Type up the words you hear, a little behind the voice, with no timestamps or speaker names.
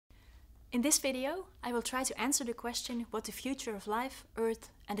In this video, I will try to answer the question what the future of life, Earth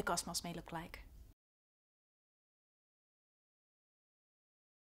and the cosmos may look like.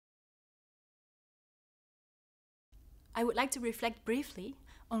 I would like to reflect briefly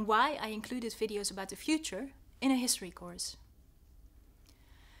on why I included videos about the future in a history course.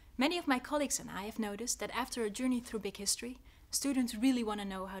 Many of my colleagues and I have noticed that after a journey through big history, students really want to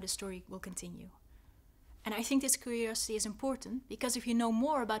know how the story will continue. And I think this curiosity is important because if you know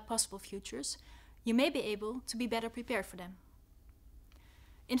more about possible futures, you may be able to be better prepared for them.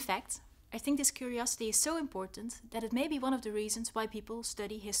 In fact, I think this curiosity is so important that it may be one of the reasons why people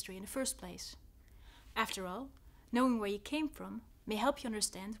study history in the first place. After all, knowing where you came from may help you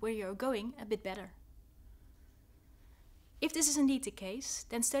understand where you are going a bit better. If this is indeed the case,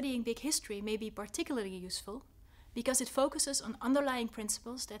 then studying big history may be particularly useful because it focuses on underlying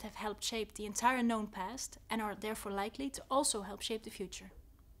principles that have helped shape the entire known past and are therefore likely to also help shape the future.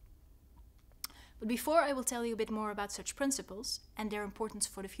 But before I will tell you a bit more about such principles and their importance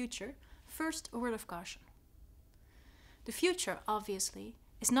for the future, first a word of caution. The future, obviously,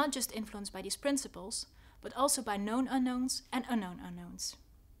 is not just influenced by these principles, but also by known unknowns and unknown unknowns.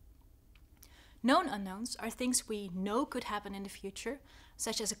 Known unknowns are things we know could happen in the future,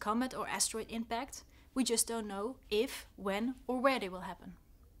 such as a comet or asteroid impact. We just don't know if, when, or where they will happen.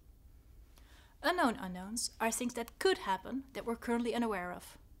 Unknown unknowns are things that could happen that we're currently unaware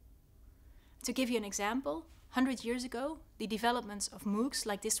of. To give you an example, 100 years ago, the developments of MOOCs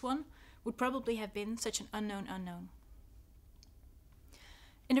like this one would probably have been such an unknown unknown.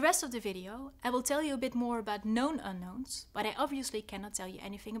 In the rest of the video, I will tell you a bit more about known unknowns, but I obviously cannot tell you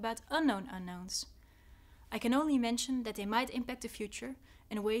anything about unknown unknowns. I can only mention that they might impact the future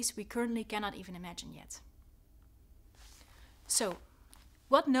in ways we currently cannot even imagine yet. So,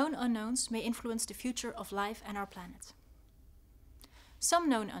 what known unknowns may influence the future of life and our planet? Some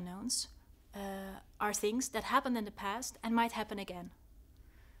known unknowns are things that happened in the past and might happen again.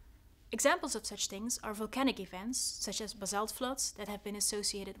 Examples of such things are volcanic events, such as basalt floods that have been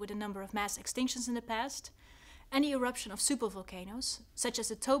associated with a number of mass extinctions in the past, and the eruption of supervolcanoes, such as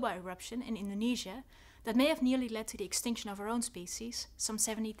the Toba eruption in Indonesia, that may have nearly led to the extinction of our own species some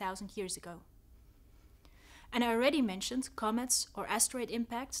 70,000 years ago. And I already mentioned comets or asteroid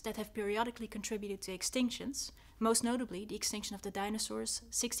impacts that have periodically contributed to extinctions, most notably the extinction of the dinosaurs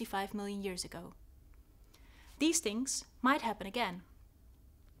 65 million years ago. These things might happen again.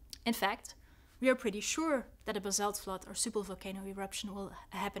 In fact, we are pretty sure that a basalt flood or supervolcano eruption will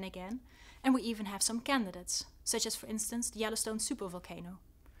happen again, and we even have some candidates, such as for instance the Yellowstone supervolcano.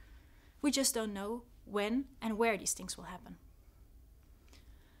 We just don't know when and where these things will happen.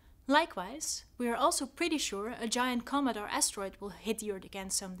 Likewise, we are also pretty sure a giant comet or asteroid will hit the Earth again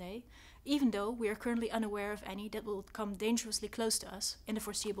someday, even though we are currently unaware of any that will come dangerously close to us in the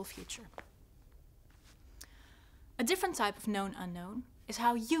foreseeable future. A different type of known unknown is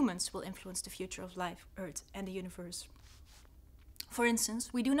how humans will influence the future of life, Earth, and the universe. For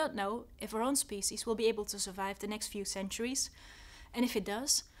instance, we do not know if our own species will be able to survive the next few centuries, and if it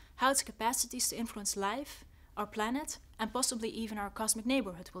does, how its capacities to influence life, our planet, and possibly even our cosmic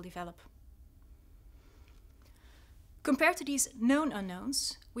neighborhood will develop. Compared to these known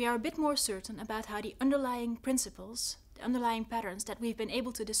unknowns, we are a bit more certain about how the underlying principles, the underlying patterns that we've been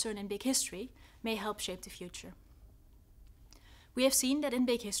able to discern in big history, may help shape the future. We have seen that in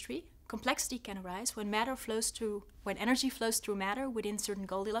big history, complexity can arise when energy flows through matter within certain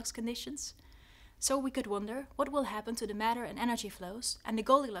Goldilocks conditions. So we could wonder what will happen to the matter and energy flows and the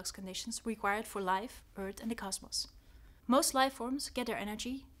Goldilocks conditions required for life, Earth, and the cosmos. Most life forms get their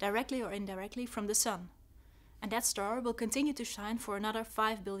energy, directly or indirectly, from the sun, and that star will continue to shine for another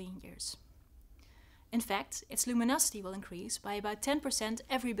 5 billion years. In fact, its luminosity will increase by about 10%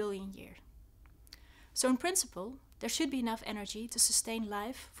 every billion year. So in principle, there should be enough energy to sustain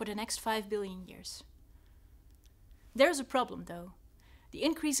life for the next 5 billion years. There's a problem though. The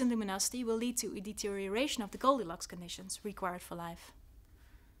increase in luminosity will lead to a deterioration of the Goldilocks conditions required for life.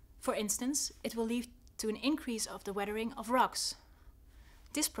 For instance, it will lead to an increase of the weathering of rocks.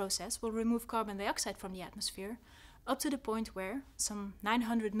 This process will remove carbon dioxide from the atmosphere up to the point where, some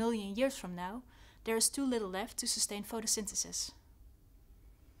 900 million years from now, there is too little left to sustain photosynthesis.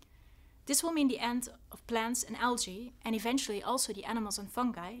 This will mean the end of plants and algae, and eventually also the animals and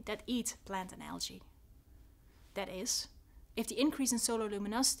fungi that eat plant and algae. That is, if the increase in solar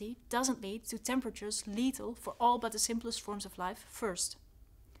luminosity doesn't lead to temperatures lethal for all but the simplest forms of life first.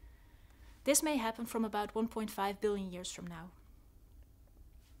 This may happen from about 1.5 billion years from now.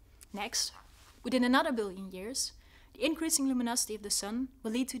 Next, within another billion years, the increasing luminosity of the sun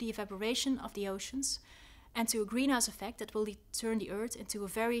will lead to the evaporation of the oceans and to a greenhouse effect that will turn the Earth into a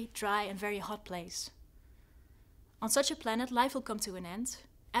very dry and very hot place. On such a planet, life will come to an end,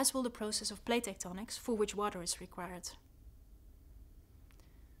 as will the process of plate tectonics, for which water is required.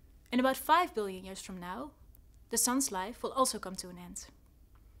 In about 5 billion years from now, the Sun's life will also come to an end.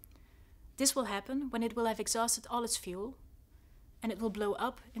 This will happen when it will have exhausted all its fuel, and it will blow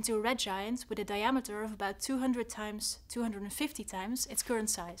up into a red giant with a diameter of about 200 times, 250 times its current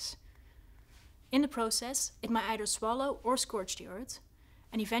size. In the process, it might either swallow or scorch the Earth,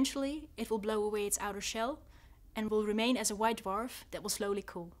 and eventually it will blow away its outer shell and will remain as a white dwarf that will slowly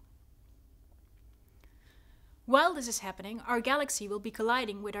cool. While this is happening, our galaxy will be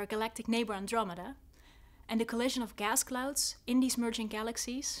colliding with our galactic neighbor Andromeda, and the collision of gas clouds in these merging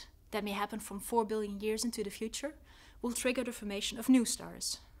galaxies, that may happen from 4 billion years into the future, will trigger the formation of new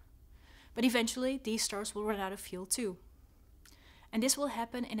stars. But eventually, these stars will run out of fuel too. And this will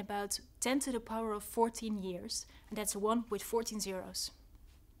happen in about 10 to the power of 14 years, and that's a 1 with 14 zeros.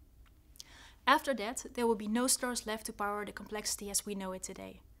 After that, there will be no stars left to power the complexity as we know it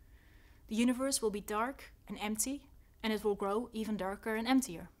today. The universe will be dark and empty, and it will grow even darker and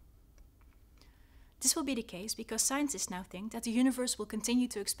emptier. This will be the case because scientists now think that the universe will continue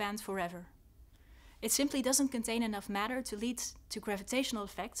to expand forever. It simply doesn't contain enough matter to lead to gravitational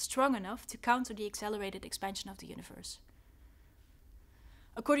effects strong enough to counter the accelerated expansion of the universe.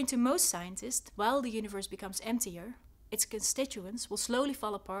 According to most scientists, while the universe becomes emptier, its constituents will slowly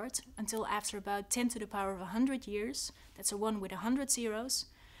fall apart until after about 10 to the power of 100 years, that's a 1 with 100 zeros,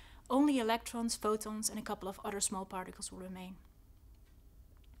 only electrons, photons, and a couple of other small particles will remain.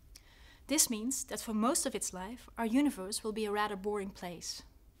 This means that for most of its life, our universe will be a rather boring place.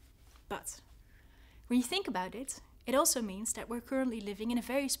 But when you think about it, it also means that we're currently living in a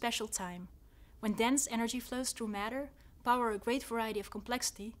very special time, when dense energy flows through matter power a great variety of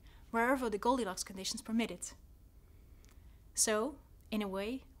complexity wherever the Goldilocks conditions permit it. So, in a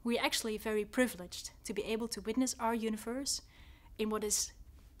way, we're actually very privileged to be able to witness our universe in what is,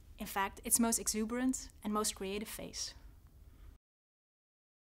 in fact, its most exuberant and most creative phase.